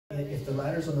the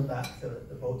ladder's on the back,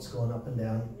 the boat's going up and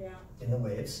down in the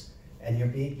waves, and you're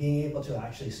being able to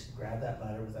actually grab that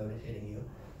ladder without it hitting you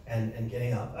and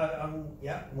getting up.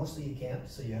 Yeah, mostly you can't,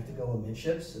 so you have to go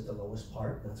amidships at the lowest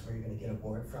part. That's where you're going to get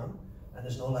aboard from, and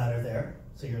there's no ladder there,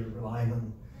 so you're relying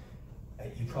on,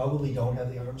 you probably don't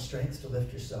have the arm strength to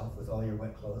lift yourself with all your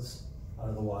wet clothes out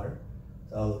of the water.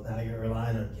 So now you're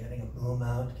relying on getting a boom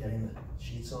out, getting the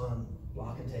sheets on,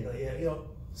 block and tackle. Yeah, you know,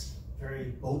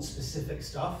 very boat-specific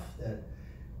stuff that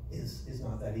is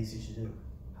not that easy to do.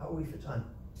 How are we for time?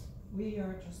 We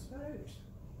are just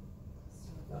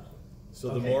about.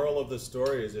 So the moral of the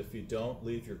story is, if you don't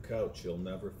leave your couch, you'll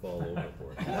never fall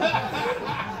overboard.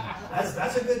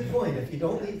 That's a good point. If you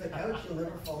don't leave the couch, you'll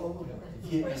never fall overboard.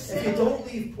 If you don't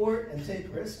leave port and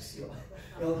take risks,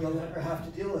 you'll never have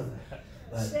to deal with it.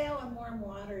 But sail in warm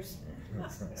waters.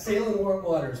 Sail in warm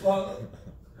waters. Well,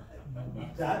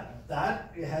 that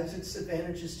has its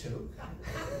advantages too.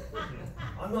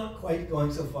 I'm not quite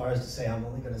going so far as to say I'm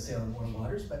only going to sail in warm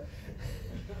waters, but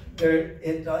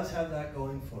it does have that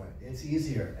going for it. It's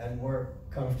easier and more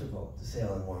comfortable to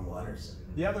sail in warm waters.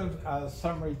 The other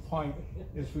summary point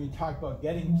is when you talk about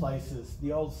getting places,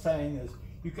 the old saying is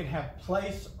you can have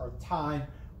place or time,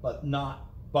 but not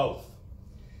both.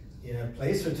 You know,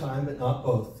 place or time, but not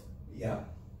both. Yeah,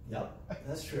 yep,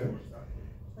 that's true.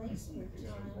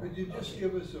 Could you just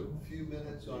give us a few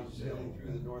minutes on sailing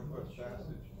through the Northwest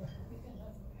Passage?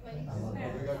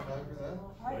 Have we got time for that?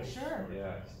 Right, sure.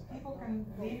 Yeah. People can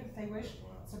leave if they wish.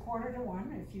 It's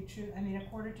 1:45 if you choose. I mean,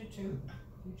 1:45. If you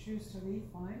choose to leave,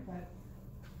 fine. But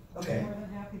Okay. I'm more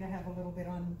than happy to have a little bit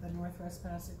on the Northwest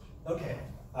Passage. Okay.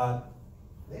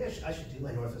 Maybe I should do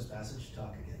my Northwest Passage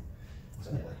talk again. So,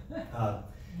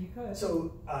 You could.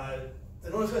 So the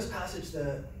Northwest Passage,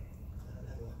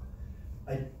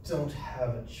 I don't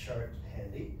have a chart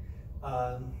handy.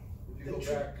 Would you go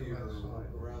back to your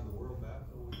around the world map?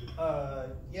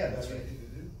 Yeah, that's right. Easy to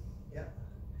do? Yeah.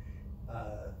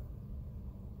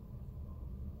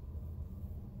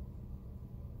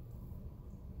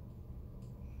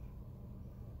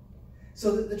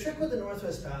 So the trick with the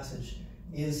Northwest Passage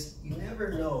is you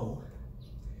never know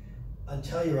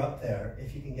until you're up there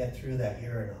if you can get through that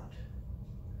year or not.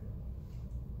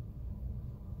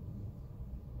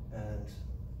 And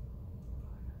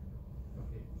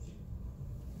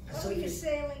What were you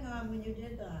sailing on when you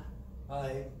did that?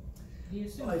 my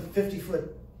Issuma.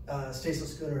 50-foot staysail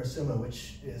schooner Issuma,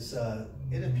 which is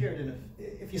it appeared in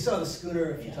if you saw the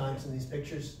schooner a few times in these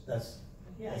pictures, that's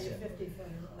Yeah, that's you're it. 50 foot.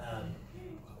 Um,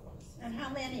 And how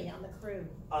many on the crew?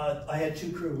 I had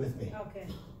 2 crew with me. Okay.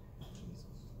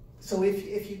 So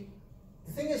if you,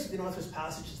 the thing is, the Northwest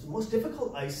Passage is the most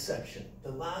difficult ice section.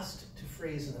 The last to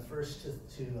freeze and the first to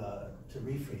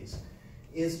refreeze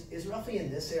is roughly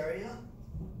in this area.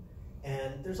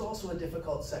 And there's also a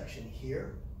difficult section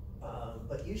here,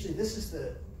 but usually this is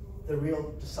the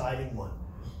real deciding one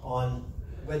on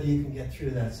whether you can get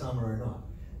through that summer or not.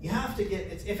 You have to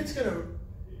get if it's gonna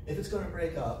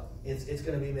break up, it's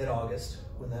gonna be mid-August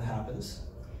when that happens,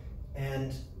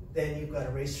 and then you've got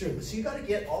to race through. So you've got to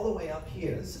get all the way up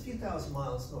here. This is a few thousand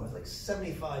miles north, like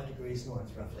 75 degrees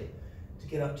north roughly, to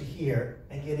get up to here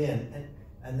and get in.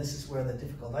 And this is where the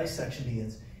difficult ice section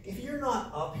begins. If you're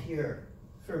not up here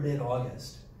for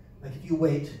mid-August, like if you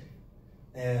wait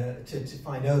to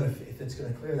find out if it's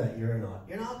going to clear that year or not,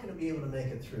 you're not going to be able to make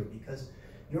it through because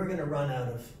you're going to run out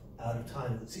of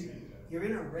time. See, you're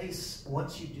in a race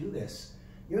once you do this.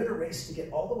 You're in a race to get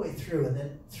all the way through and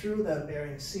then through the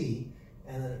Bering Sea.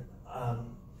 And then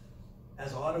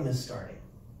as autumn is starting,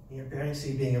 Bering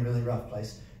Sea being a really rough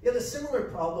place. You have a similar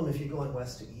problem if you're going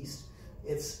west to east.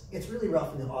 It's really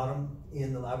rough in the autumn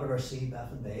in the Labrador Sea,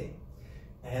 Baffin Bay.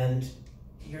 And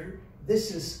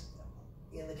this is,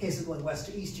 in the case of going west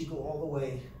to east, you go all the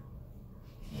way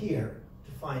here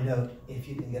to find out if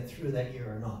you can get through that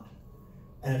year or not.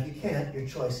 And if you can't, your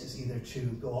choice is either to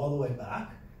go all the way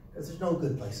back, because there's no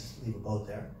good places to leave a boat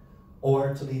there,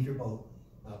 or to leave your boat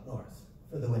up north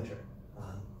for the winter.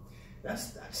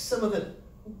 That's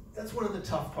one of the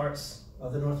tough parts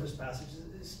of the Northwest Passage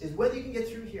is whether you can get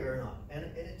through here or not. And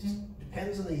it just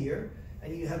depends on the year,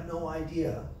 and you have no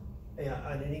idea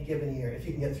on any given year if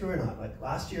you can get through or not. Like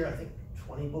last year, I think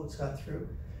 20 boats got through.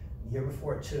 The year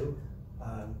before, 2.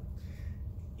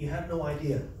 You have no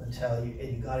idea until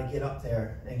you got to get up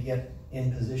there and get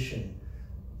in position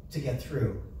to get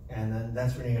through, and then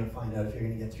that's when you're going to find out if you're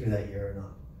going to get through that year or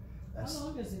not. How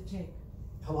long does it take?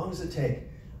 How long does it take?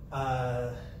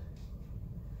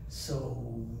 So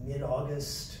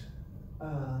mid-August.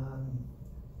 That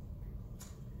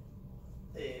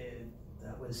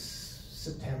was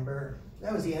September.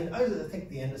 That was the end. I think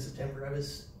the end of September. I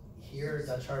was here,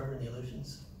 Dutch Harbor and the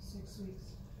Aleutians. 6 weeks.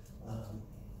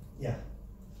 Yeah.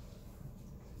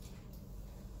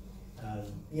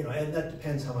 You know, and that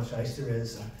depends how much ice there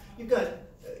is. You've got,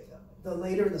 the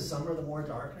later in the summer, the more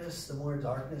darkness, the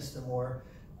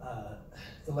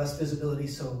less visibility.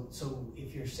 So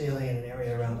if you're sailing in an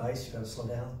area around ice, you've got to slow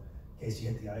down in case you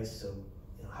hit the ice. So,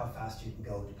 you know, how fast you can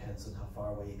go depends on how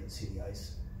far away you can see the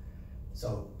ice.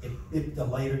 So if the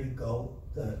lighter you go,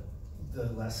 the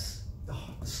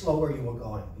slower you will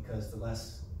going, because the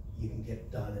less you can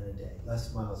get done in a day,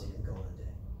 less miles you can go in a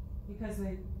day. Because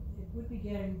it would be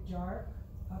getting dark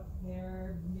up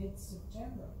there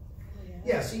mid-September.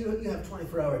 Yeah, so you have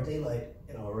 24-hour daylight,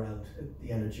 you know, around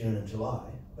the end of June and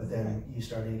July, but then you're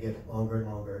starting to get longer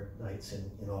and longer nights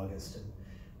in August,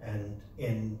 and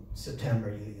in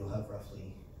September you'll have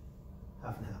roughly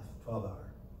half and half,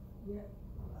 12-hour. Yeah,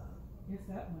 if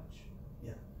that much.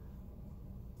 Yeah.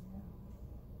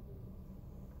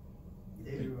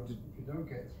 If you don't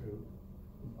get through,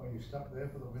 are you stuck there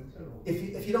for the winter? Or?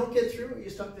 If you don't get through, you're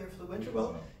stuck there for the winter.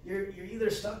 Well, you're either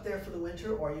stuck there for the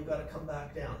winter or you've got to come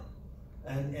back down,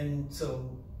 and so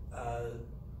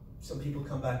some people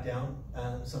come back down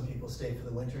and some people stay for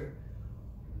the winter.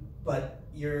 But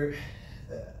there's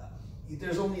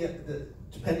only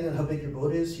depending on how big your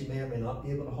boat is, you may or may not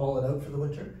be able to haul it out for the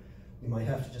winter. You might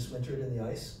have to just winter it in the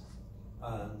ice,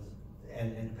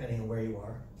 and depending on where you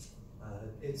are,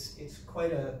 it's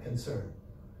quite a concern.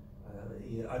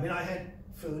 I mean, I had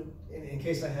food in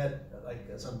case I had like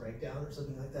some breakdown or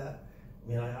something like that. I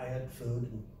mean, I had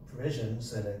food and provisions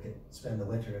that I could spend the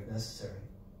winter if necessary.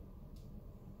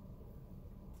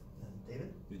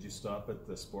 David? Did you stop at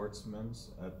the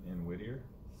Sportsman's in Whittier?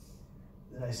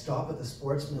 Did I stop at the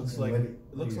Sportsman's in Whittier? Whittier?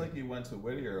 It looks like you went to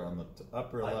Whittier on the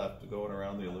upper left, going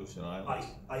around the Aleutian Islands.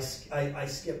 I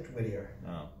skipped Whittier.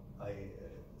 Oh.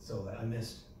 So I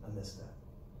missed that.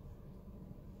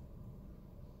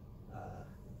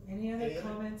 Any other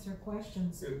comments or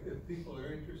questions? If people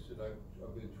are interested,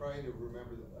 I've been trying to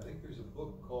remember I think there's a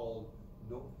book called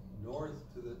North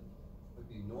to the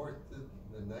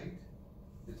Night.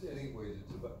 It's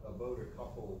about a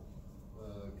couple,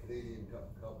 Canadian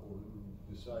couple who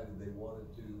decided they wanted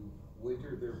to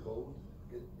winter their boat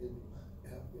in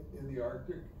the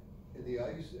Arctic, in the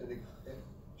ice, and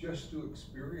just to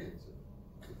experience it.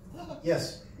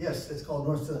 Yes, it's called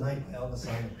North to the Night by Elvis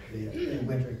Simon. In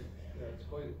winter. Yeah, it's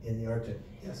quite in the Arctic.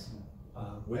 Yes.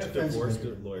 Which divorce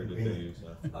lawyer did they use?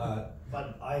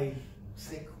 But I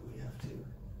think we have to.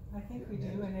 I think we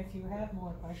do, and if you have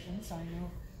more questions, I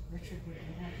know Richard would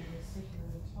be happy to sit here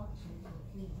and talk to you for a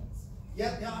few minutes.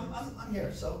 Yeah, I'm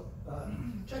here. So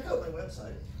check out my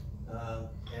website,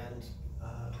 and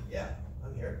yeah,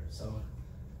 I'm here. So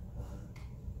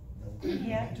he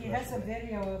has a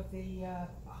video of the.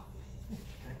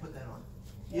 Can I put that on?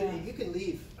 Yeah. You can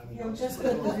leave. I mean, He'll just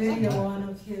put the video on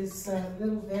of his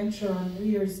little venture on New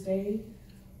Year's Day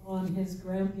on his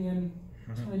Grampian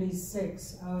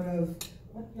 26 out of,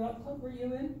 what yacht club were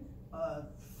you in?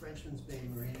 Frenchman's Bay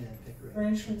Marina and Pickering.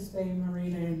 Frenchman's Bay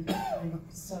Marina and Pickering.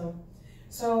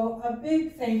 So a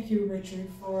big thank you, Richard,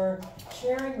 for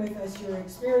sharing with us your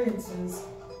experiences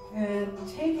and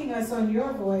taking us on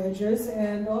your voyages,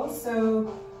 and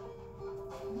also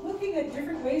looking at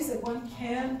different ways that one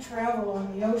can travel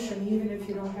on the ocean, even if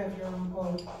you don't have your own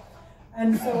boat.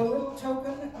 And so a little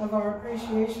token of our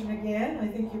appreciation again. I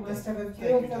think you must have a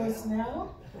few of those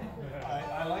now.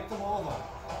 I like them all though.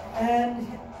 And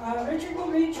Richard will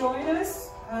rejoin us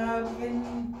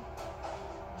in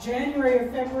January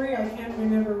or February, I can't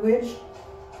remember which,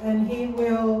 and he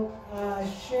will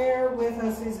share with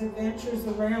us his adventures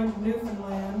around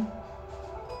Newfoundland.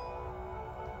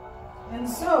 And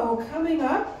so, coming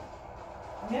up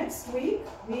next week,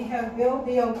 we have Bill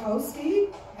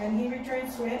Bielkowski, and he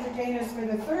returns to entertain us for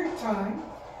the third time,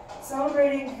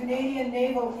 celebrating Canadian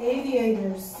Naval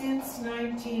Aviators since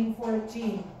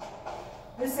 1914.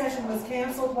 This session was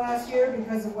canceled last year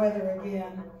because of weather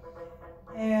again.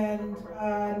 And,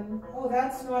 oh,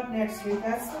 that's not next week,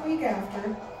 that's the week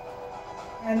after.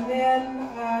 And then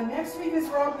next week is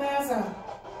Rob Mazza.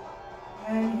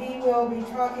 And he will be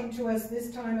talking to us this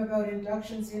time about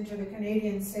inductions into the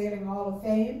Canadian Sailing Hall of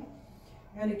Fame.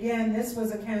 And again, this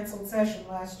was a canceled session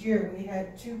last year. We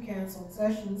had 2 canceled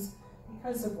sessions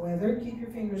because of weather. Keep your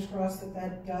fingers crossed that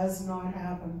that does not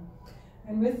happen.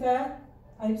 And with that,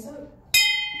 pipes out.